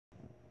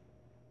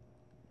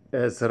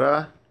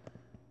Ezra,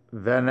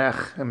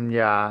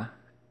 Venechemiah,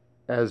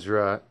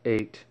 Ezra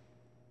 8.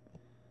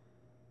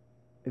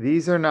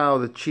 These are now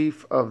the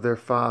chief of their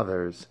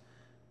fathers,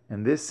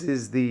 and this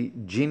is the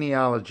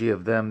genealogy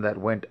of them that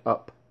went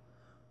up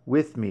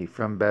with me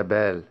from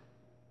Babel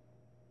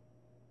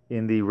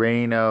in the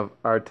reign of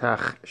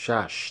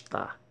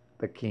Artaxashta,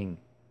 the king.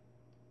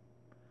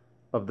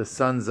 Of the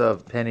sons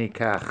of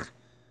Penikach,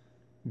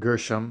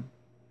 Gershom.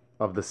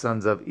 Of the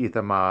sons of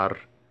Ithamar,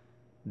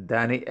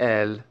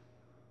 Daniel.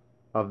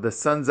 Of the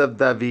sons of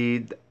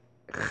David,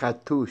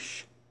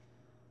 Chatush.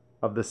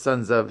 Of the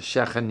sons of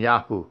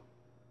Shechanyahu.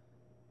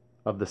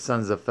 Of the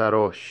sons of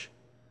Pharosh,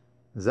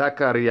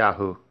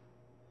 Zachariahu.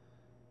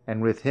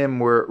 And with him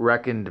were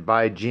reckoned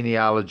by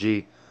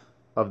genealogy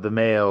of the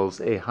males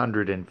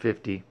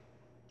 150.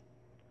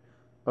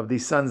 Of the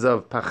sons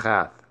of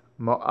Pachath,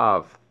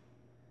 Moav,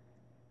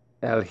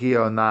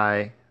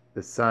 Elionai,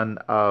 the son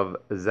of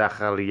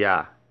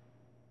Zerachiah,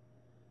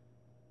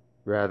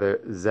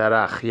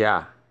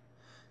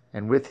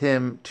 and with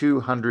him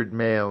 200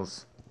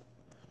 males.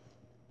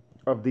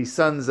 Of the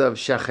sons of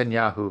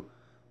Shechanyahu,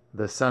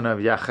 the son of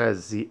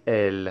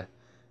Yachaziel,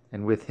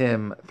 and with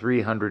him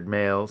 300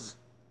 males.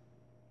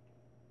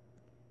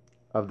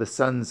 Of the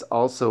sons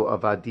also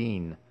of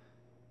Adin,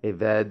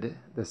 Eved,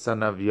 the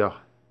son of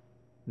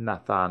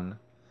Jonathan,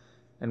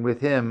 and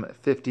with him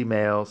 50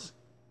 males.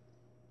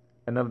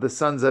 And of the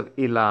sons of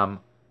Elam,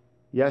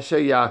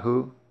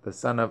 Yeshayahu, the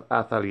son of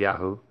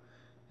Athaliahu,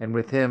 and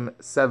with him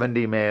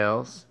 70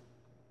 males.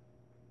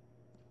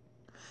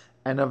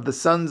 And of the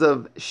sons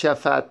of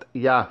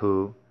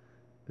Shephatyahu,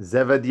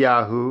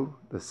 Zebediahu,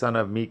 the son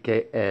of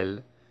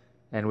Mikael,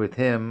 and with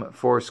him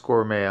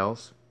 80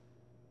 males.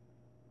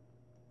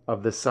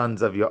 Of the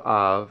sons of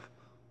Yoav,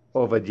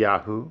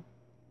 Obadiahu,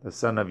 the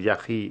son of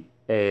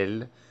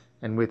Yachiel,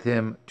 and with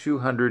him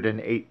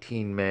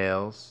 218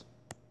 males.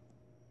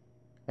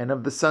 And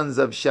of the sons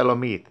of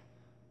Shelomith,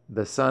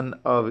 the son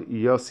of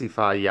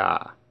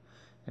Yosiphiah,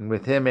 and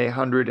with him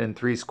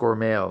 180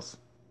 males.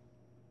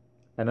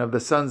 And of the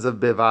sons of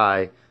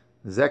Bevi,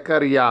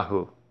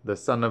 Zechariahu, the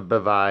son of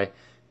Bevi,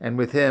 and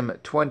with him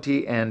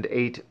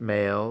 28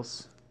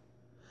 males.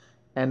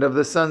 And of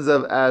the sons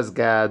of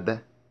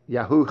Azgad,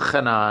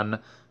 Yahuchanan,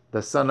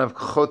 the son of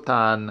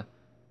Chotan,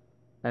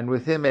 and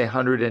with him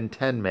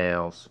 110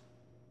 males.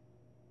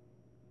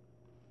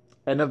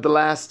 And of the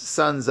last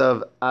sons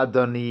of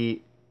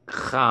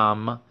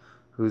Adonicham,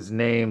 whose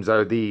names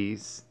are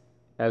these,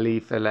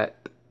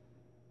 Eliphelet,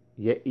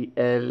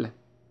 Yeiel,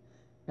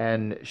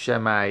 and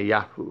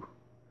Shemaiah,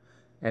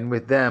 and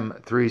with them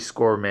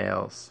 80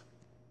 males.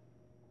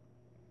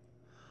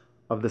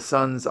 Of the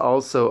sons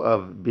also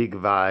of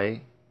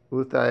Bigvai,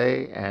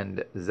 Uthai,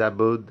 and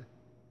Zabud,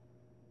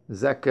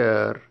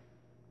 Zecher,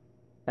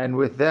 and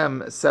with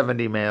them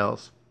 70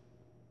 males.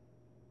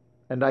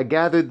 And I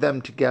gathered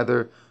them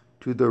together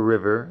to the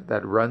river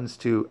that runs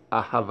to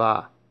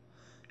Ahava,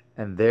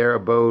 and there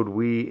abode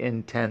we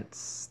in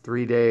tents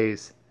 3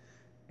 days.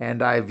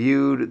 And I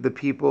viewed the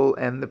people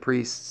and the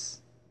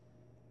priests,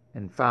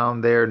 and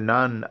found there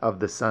none of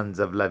the sons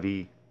of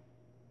Levi.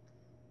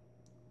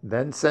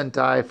 Then sent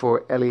I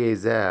for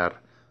Eliezer,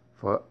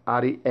 for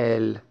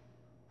Ariel,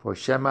 for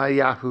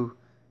Shemaiah,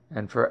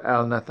 and for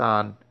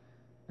Elnathan,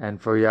 and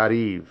for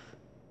Yariv,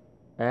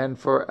 and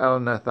for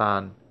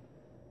Elnathan,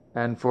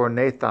 and for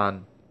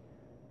Nathan,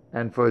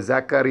 and for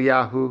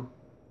Zechariah,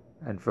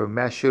 and for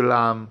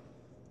Meshulam,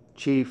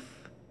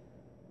 chief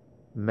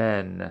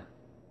men.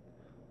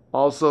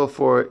 Also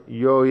for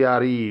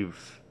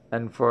Yoyariv,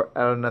 and for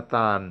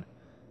Elnathan,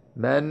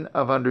 men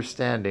of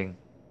understanding.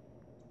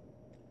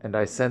 And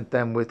I sent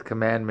them with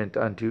commandment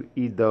unto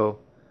Iddo,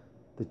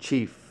 the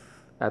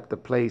chief, at the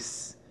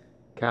place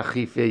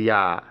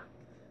Kachiphiah.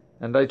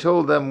 And I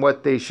told them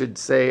what they should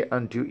say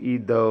unto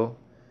Iddo,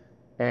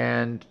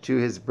 and to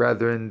his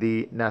brethren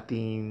the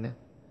Nathin,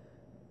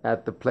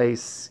 at the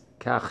place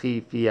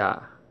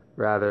Kachiphiah,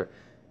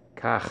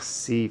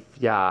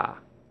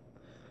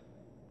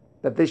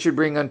 that they should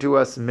bring unto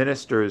us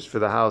ministers for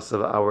the house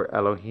of our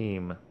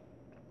Elohim.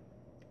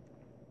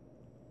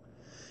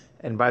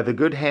 And by the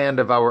good hand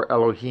of our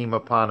Elohim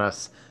upon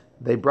us,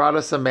 they brought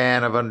us a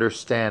man of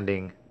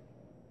understanding,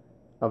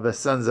 of the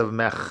sons of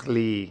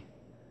Mechli,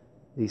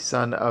 the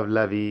son of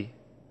Levi,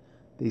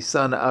 the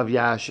son of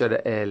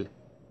Yashareel,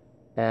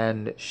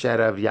 and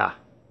Sherebiah,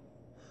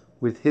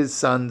 with his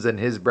sons and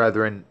his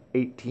brethren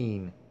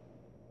 18.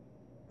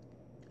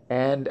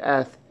 And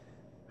at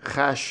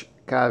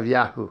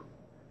Chashkaviahu,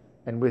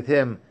 and with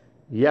him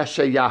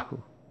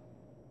Yeshayahu,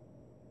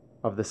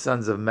 of the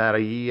sons of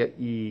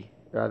Merari,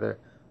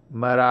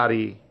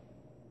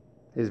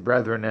 his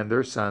brethren and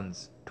their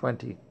sons,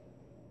 20.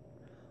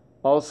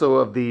 Also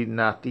of the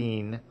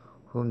Nathin,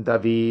 whom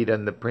David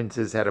and the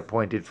princes had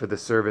appointed for the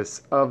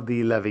service of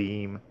the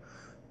Leviim,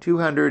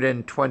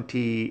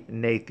 220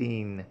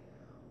 Nathin.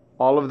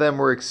 All of them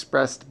were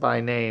expressed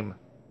by name.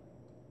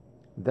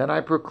 Then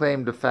I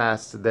proclaimed a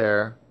fast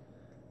there,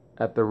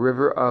 at the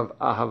river of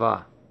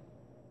Ahava,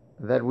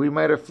 that we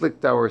might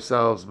afflict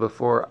ourselves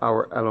before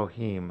our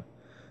Elohim,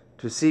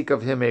 to seek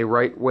of him a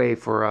right way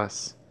for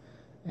us,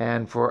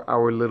 and for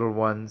our little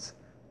ones,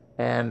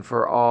 and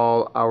for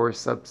all our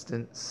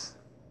substance.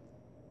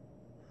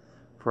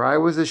 For I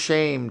was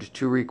ashamed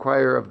to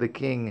require of the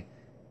king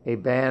a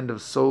band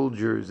of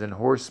soldiers and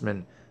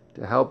horsemen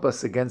to help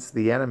us against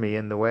the enemy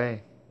in the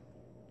way,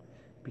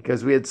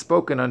 because we had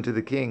spoken unto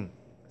the king,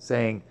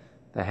 saying,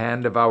 The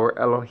hand of our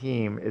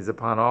Elohim is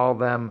upon all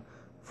them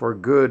for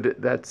good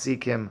that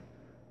seek him,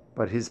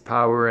 but his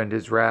power and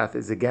his wrath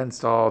is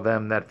against all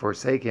them that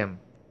forsake him.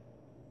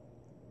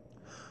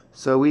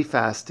 So we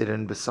fasted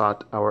and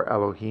besought our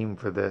Elohim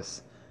for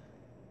this,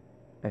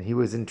 and he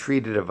was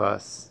entreated of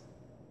us.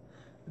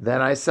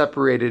 Then I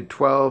separated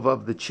 12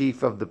 of the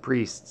chief of the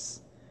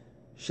priests,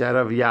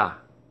 Sherebiah,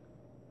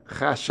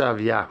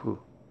 Hashabiah,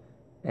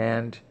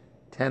 and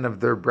 10 of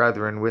their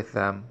brethren with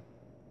them,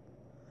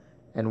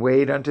 and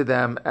weighed unto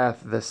them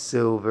the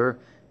silver,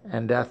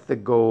 and the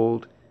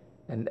gold,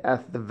 and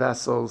the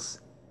vessels,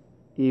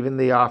 even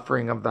the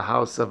offering of the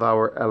house of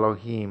our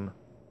Elohim,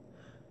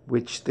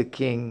 which the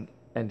king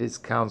and his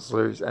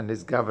counselors and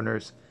his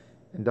governors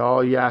and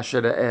all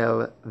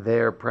Yashara'el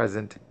there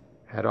present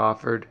had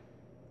offered.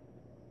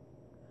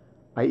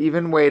 I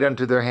even weighed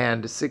unto their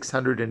hand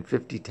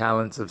 650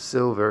 talents of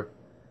silver,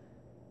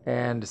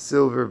 and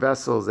silver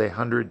vessels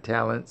 100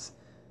 talents,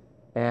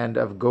 and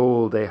of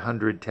gold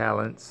 100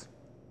 talents.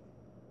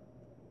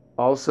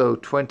 Also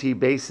 20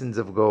 basins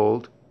of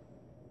gold,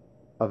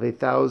 of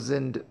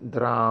 1,000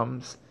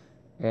 drams,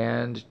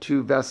 and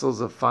 2 vessels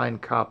of fine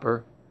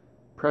copper,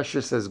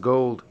 precious as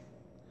gold.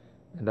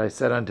 And I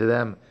said unto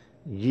them,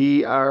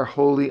 Ye are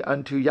holy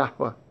unto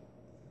Yahweh.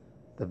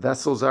 The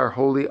vessels are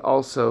holy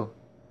also,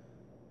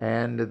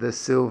 and the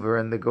silver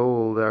and the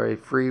gold are a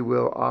free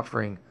will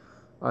offering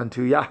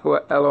unto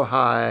Yahweh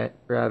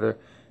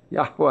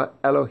Yahweh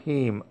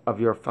Elohim of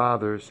your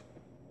fathers.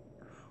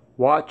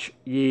 Watch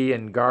ye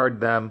and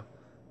guard them,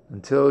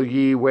 until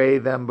ye weigh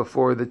them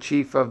before the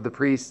chief of the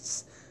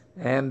priests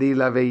and the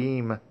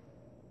Leviim,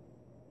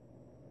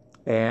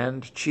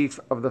 and chief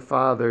of the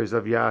fathers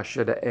of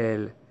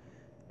Yashara'el,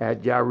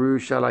 at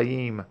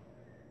Yerushalayim,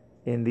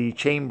 in the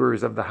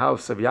chambers of the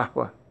house of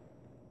Yahweh.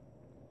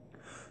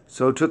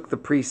 So took the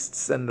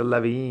priests and the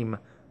Leviim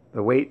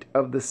the weight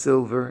of the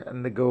silver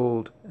and the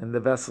gold and the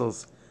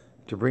vessels,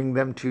 to bring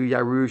them to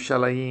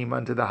Yerushalayim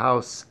unto the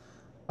house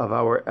of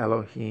our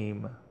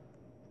Elohim.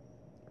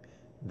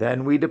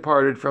 Then we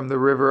departed from the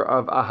river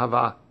of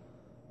Ahava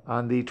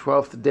on the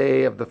 12th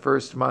day of the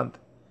first month,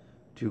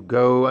 to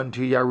go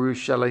unto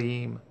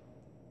Yerushalayim.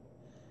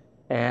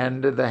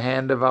 And the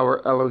hand of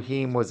our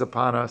Elohim was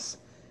upon us,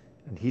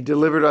 and he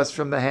delivered us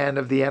from the hand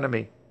of the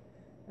enemy,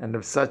 and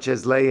of such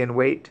as lay in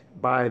wait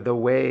by the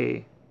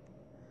way.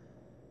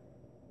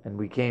 And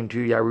we came to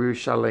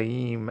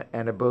Yerushalayim,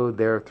 and abode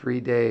there 3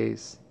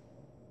 days.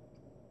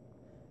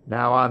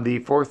 Now on the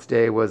 4th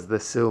day was the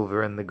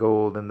silver and the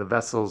gold and the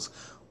vessels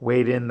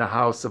weighed in the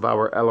house of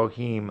our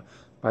Elohim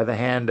by the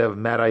hand of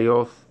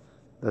Meraioth,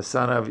 the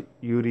son of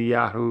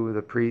Uriyahu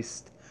the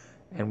priest,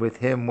 and with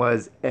him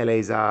was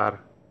Eleazar,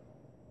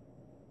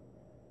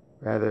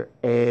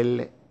 the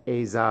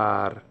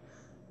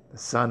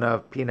son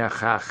of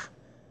Pinachach,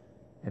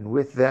 and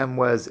with them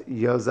was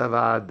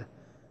Yozavad,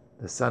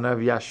 the son of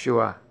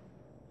Yeshua,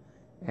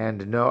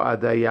 and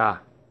Noadiah,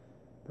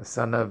 the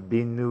son of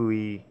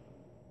Binui,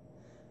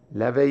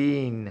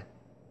 Leviim,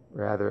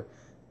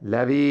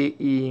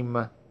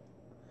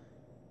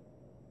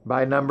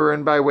 by number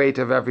and by weight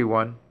of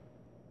everyone,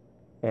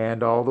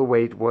 and all the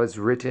weight was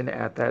written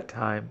at that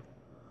time.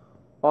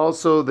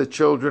 Also the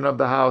children of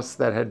the house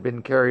that had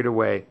been carried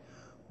away,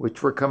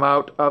 which were come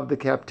out of the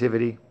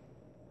captivity,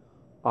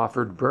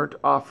 offered burnt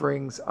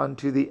offerings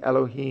unto the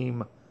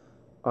Elohim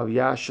of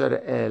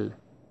Yashara'el,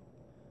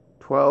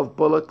 12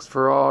 bullocks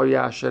for all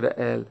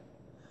Yashara'el,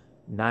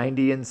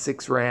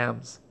 96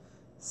 rams,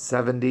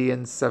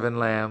 77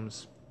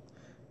 lambs,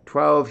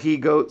 12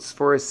 he-goats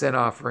for a sin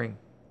offering.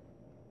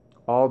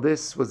 All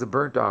this was a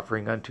burnt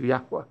offering unto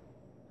Yahweh.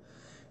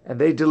 And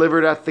they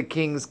delivered at the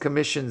king's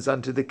commissions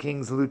unto the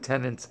king's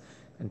lieutenants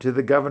and to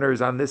the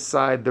governors on this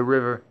side the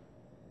river.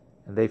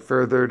 And they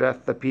furthered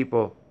at the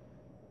people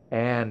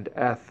and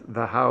at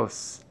the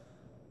house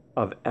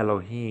of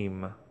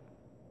Elohim.